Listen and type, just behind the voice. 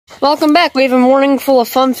Welcome back. We have a morning full of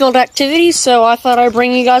fun-filled activities, so I thought I'd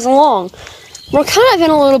bring you guys along. We're kind of in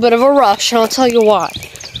a little bit of a rush, and I'll tell you why.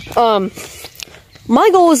 My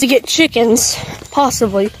goal is to get chickens,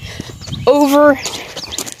 possibly, over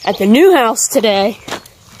at the new house today,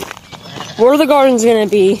 where the garden's going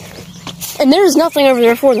to be, and there's nothing over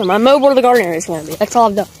there for them. I mowed where the garden area is going to be. That's all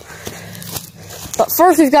I've done. But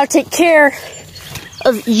first, we've got to take care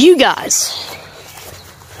of you guys.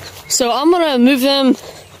 So I'm going to move them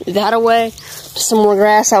that away to some more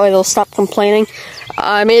grass. That way they'll stop complaining.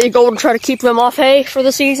 I made a goal to try to keep them off hay for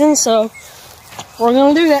the season, so we're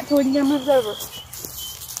going to do that till we can get them moved over.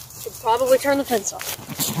 Should probably turn the fence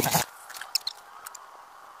off.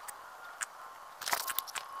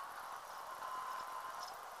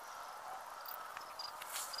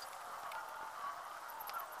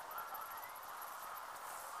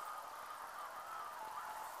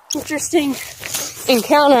 Interesting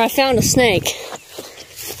encounter. I found a snake.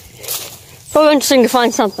 Probably interesting to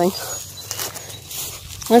find something.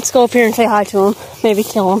 Let's go up here and say hi to him. Maybe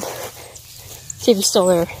kill him. See if he's still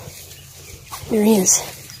there. There he is.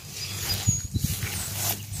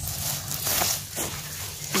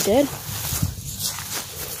 He dead?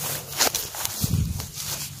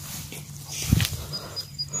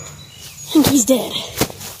 I think he's dead.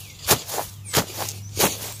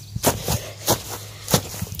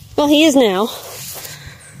 Well, he is now.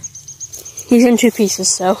 He's in 2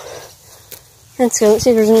 pieces, so let's go. Let's see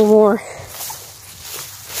if there's any more.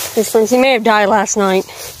 He may have died last night.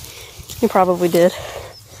 He probably did.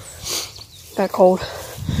 Got cold.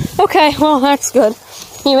 Okay, well, that's good.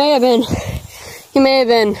 He may have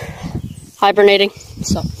been hibernating.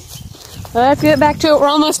 So let's get back to it. We're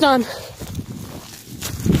almost done.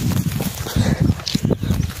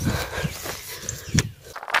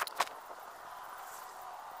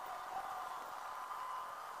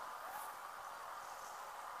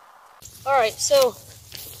 Alright, so,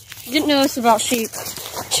 you didn't know this about sheep.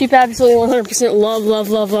 Sheep absolutely 100%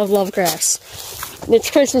 love grass. It's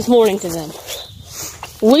Christmas morning to them.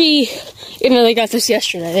 Even though they got this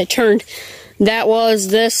yesterday, they turned, that was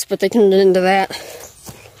this, but they turned it into that.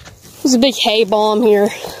 There's a big hay bomb here.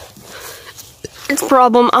 It's a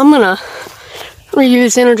problem. I'm gonna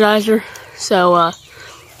reuse Energizer, so,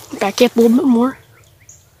 back up a little bit more.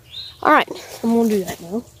 Alright, I'm gonna do that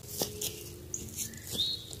now.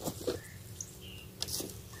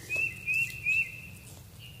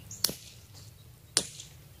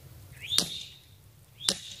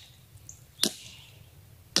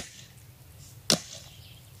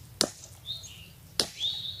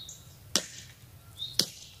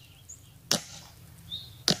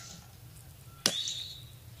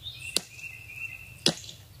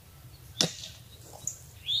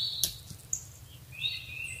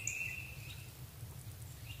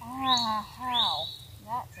 How?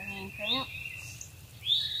 That's a hand cramp.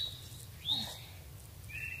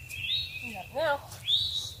 Now,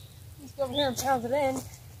 just go over here and pound it in. And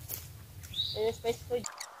it's basically...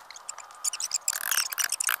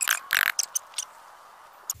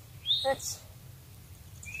 That's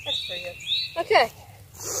pretty good. Okay.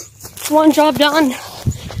 1 job done.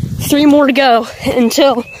 3 more to go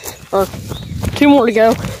or 2 more to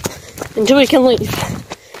go until we can leave.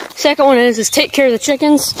 Second one is take care of the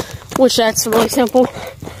chickens, which that's really simple.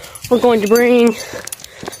 We're going to bring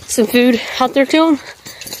some food out there to them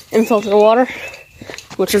and filter the water,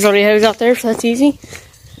 which there's already hose out there, so that's easy.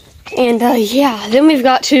 And yeah, then we've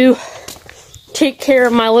got to take care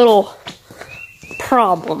of my little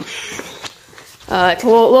problem. It's a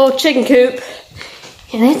little chicken coop,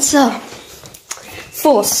 and it's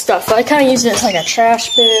full of stuff. I kind of use it as like a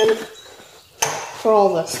trash bin for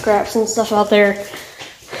all the scraps and stuff out there.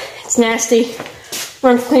 It's nasty.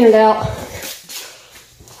 Run to clean it out.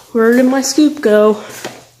 Where did my scoop go?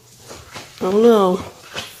 Oh no.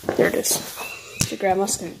 There it is. To grab my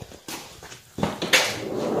scoop.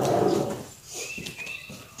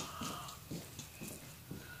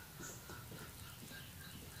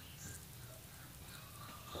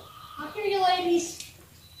 Up here, you ladies.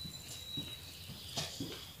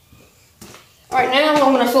 Alright, now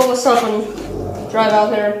I'm going to fill this up and drive out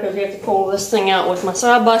there because we have to pull this thing out with my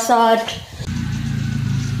side-by-side.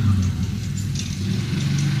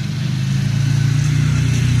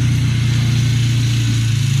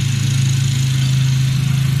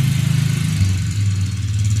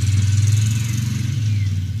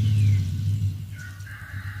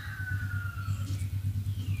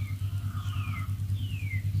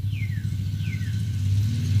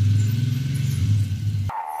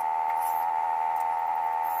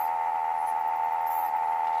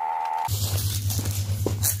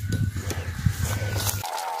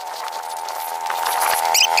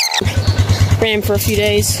 Ran for a few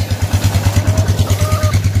days.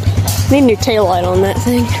 Need a new taillight on that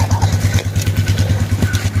thing.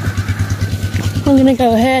 We're gonna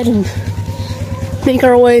go ahead and make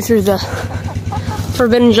our way through the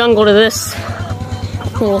forbidden jungle to this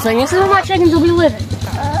little thing. This is where my chickens will be living.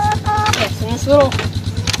 Yes, in this little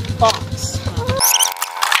box.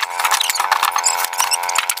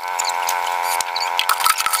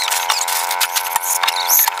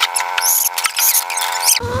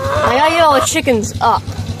 I gotta get all the chickens up.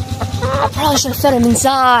 I probably should have fed them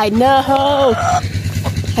inside. No!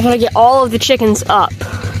 I gotta get all of the chickens up.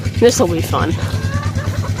 This will be fun.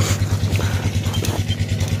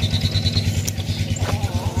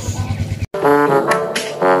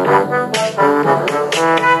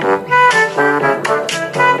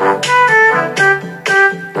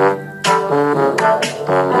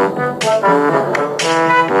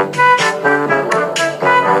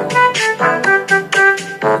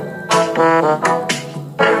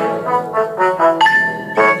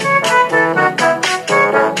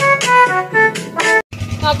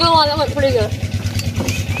 Not gonna lie, that went pretty good.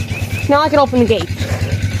 Now I can open the gate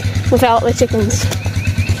without the chickens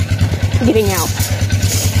getting out.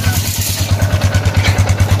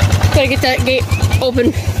 Gotta get that gate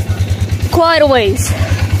open quite a ways.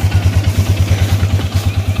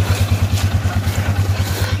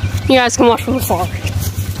 You guys can watch from afar.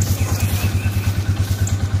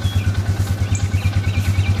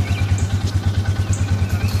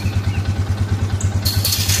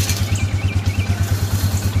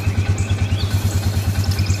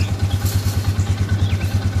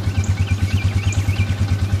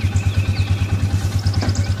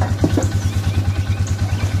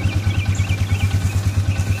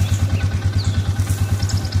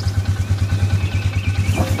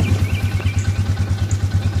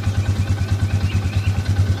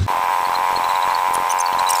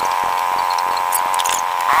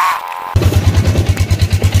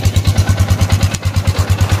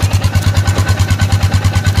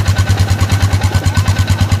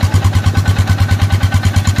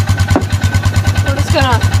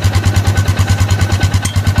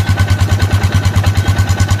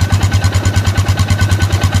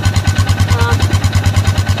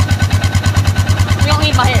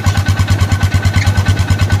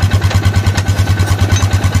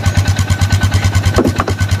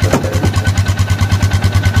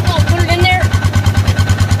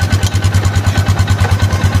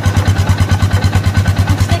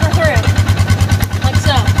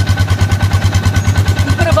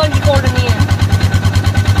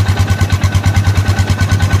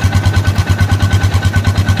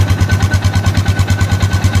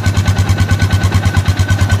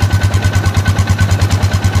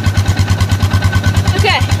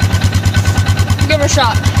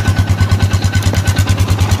 Shot.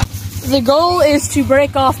 The goal is to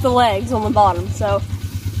break off the legs on the bottom, so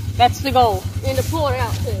that's the goal. And to pull it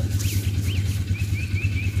out too.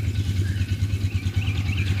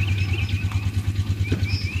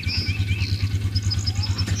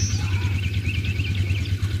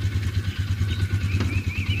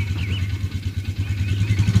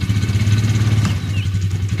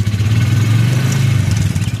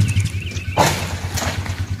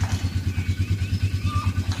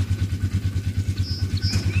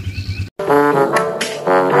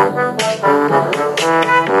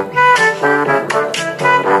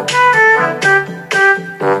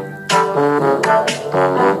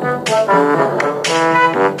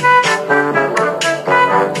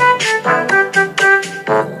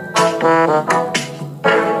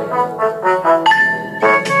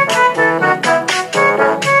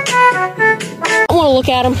 Look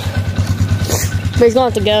at him, but he's gonna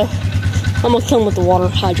have to go. I'm gonna kill him with the water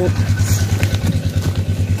hydrant.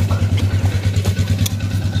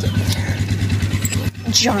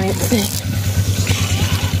 Giant thing.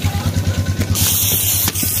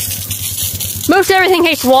 Most everything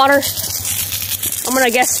hates water. I'm gonna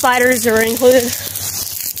guess spiders are included.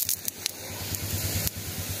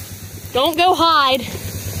 Don't go hide.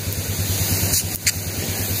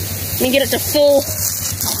 Let me get it to full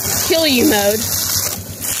kill you mode.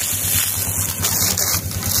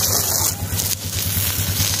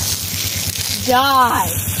 Die.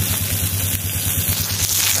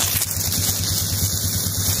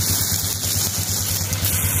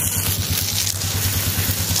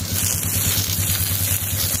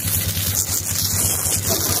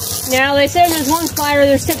 Now they say there's one spider,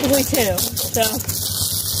 there's typically two. So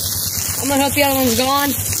I'm gonna hope the other one's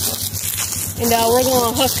gone, and we're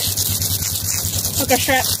gonna hook our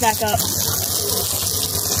straps back up.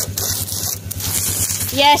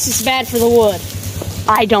 Yes, it's bad for the wood.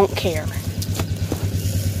 I don't care.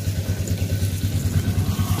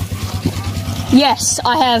 Yes,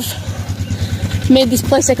 I have made this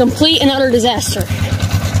place a complete and utter disaster.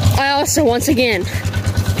 I also, once again,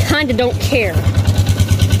 kinda don't care.